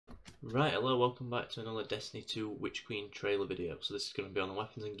Right, hello, welcome back to another Destiny 2 Witch Queen trailer video. So this is going to be on the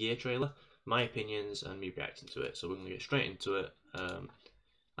weapons and gear trailer, my opinions and me reacting to it. So we're going to get straight into it. I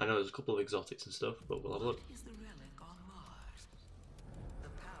know there's a couple of exotics and stuff, but we'll have a look. Is the relic on Mars? The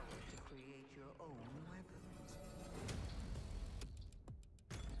power to create your own weapons.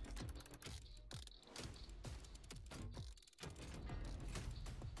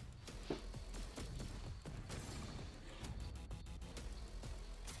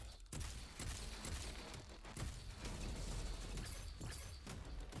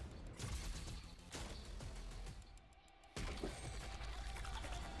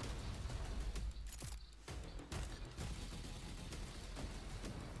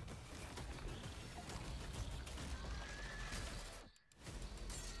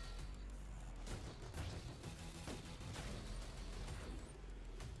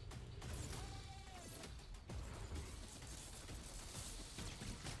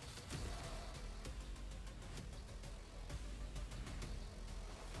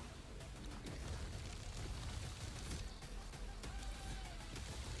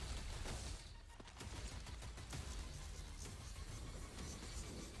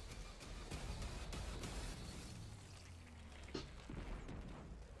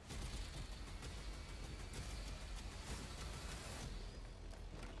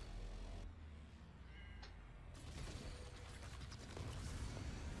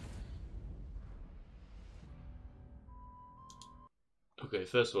 Okay,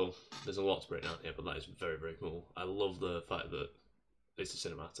 first of all, there's a lot to break down here, but that is very, very cool. I love the fact that it's a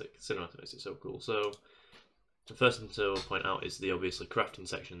cinematic. Cinematic makes it so cool. So, the first thing to point out is the obviously crafting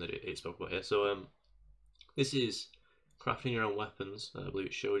section that it spoke about here. So, this is crafting your own weapons. I believe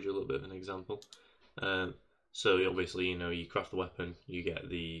it showed you a little bit of an example. So obviously, you craft the weapon, you get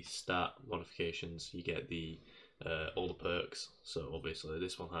the stat modifications, you get the all the perks. So obviously,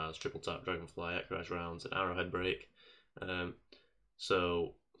 this one has triple tap, dragonfly, accuracy rounds, and arrowhead break.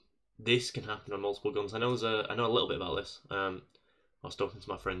 So this can happen on multiple guns. I know a little bit about this. I was talking to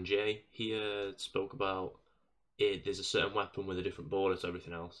my friend Jay. He spoke about it. There's a certain weapon with a different border to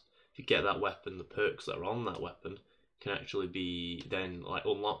everything else. If you get that weapon, the perks that are on that weapon can actually be then like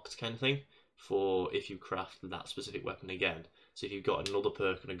unlocked kind of thing for if you craft that specific weapon again. So if you've got another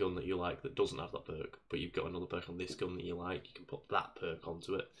perk on a gun that you like that doesn't have that perk, but you've got another perk on this gun that you like, you can put that perk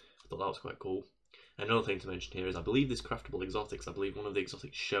onto it. I thought that was quite cool. Another thing to mention here is I believe there's craftable exotics. I believe one of the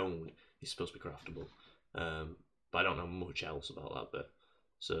exotics shown is supposed to be craftable, but I don't know much else about that bit.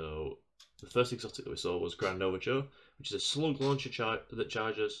 So the first exotic that we saw was Grand Overture, which is a slug launcher that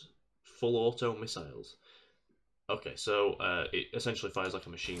charges full auto missiles. Okay, so it essentially fires like a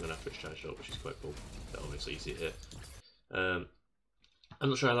machine gun after it's charged up, which is quite cool. Obviously, you see it here. I'm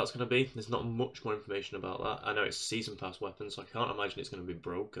not sure how that's going to be. There's not much more information about that. I know it's a season pass weapon, so I can't imagine it's going to be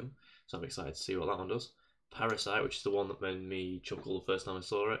broken. So I'm excited to see what that one does. Parasite, which is the one that made me chuckle the first time I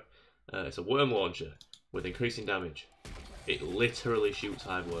saw it. It's a worm launcher with increasing damage. It literally shoots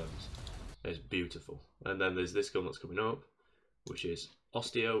hive worms. It's beautiful. And then there's this gun that's coming up, which is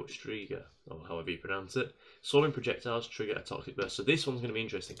Osteo Striga, or however you pronounce it. Swarming projectiles trigger a toxic burst. So this one's going to be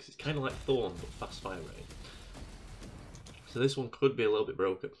interesting because it's kind of like Thorn, but fast fire rate. So this one could be a little bit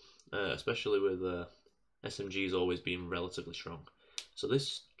broken, especially with SMGs always being relatively strong. So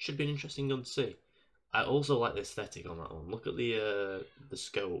this should be an interesting gun to see. I also like the aesthetic on that one. Look at the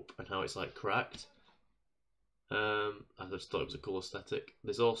scope and how it's like cracked. I just thought it was a cool aesthetic.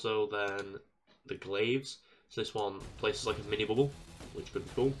 There's also then the glaives. So this one places like a mini bubble, which could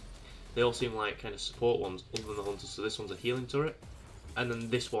be cool. They all seem like kind of support ones other than the hunters. So this one's a healing turret, and then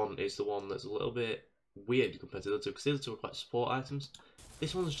this one is the one that's a little bit weird compared to the other two, because the other two are quite support items.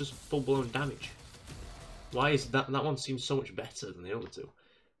 This one's just full blown damage. Why is that one seems so much better than the other two?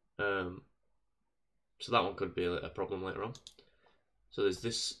 So that one could be a problem later on. So there's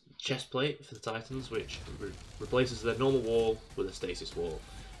this chest plate for the Titans, which replaces their normal wall with a stasis wall,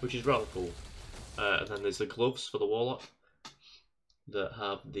 which is rather cool. And then there's the gloves for the Warlock that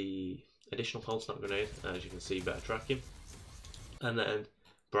have the additional cold snap grenade, as you can see, better tracking. And then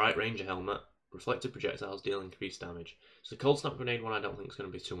bright ranger helmet, reflected projectiles deal increased damage. So the cold snap grenade one I don't think is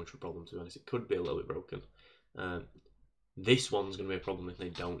going to be too much of a problem, to be honest. It could be a little bit broken. This one's going to be a problem if they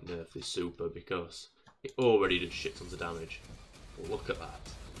don't nerf this super, because it already does shit tons of damage. But look at that.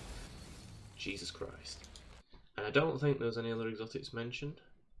 Jesus Christ. And I don't think there was any other exotics mentioned.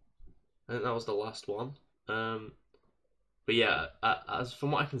 I think that was the last one. But yeah, as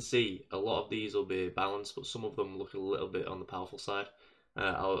from what I can see, a lot of these will be balanced, but some of them look a little bit on the powerful side.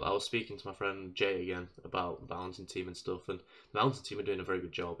 I was speaking to my friend Jay again about the balancing team and stuff, and the balancing team are doing a very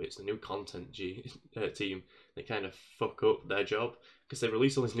good job. It's the new content team that kind of fuck up their job because they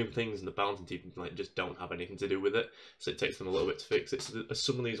release all these new things, and the balancing team like just don't have anything to do with it. So it takes them a little bit to fix it. So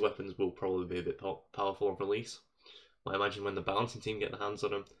some of these weapons will probably be a bit powerful on release. I imagine when the balancing team get their hands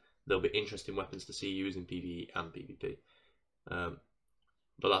on them, there'll be interesting weapons to see used in PvE and PvP.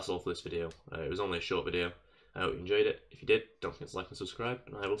 But that's all for this video. It was only a short video. I hope you enjoyed it. If you did, don't forget to like and subscribe,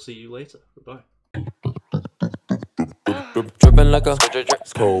 and I will see you later. Goodbye. Dripping like a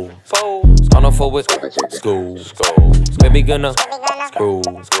school. On a forward school. Baby gonna screw.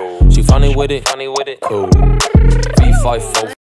 She funny with it. Cool. V5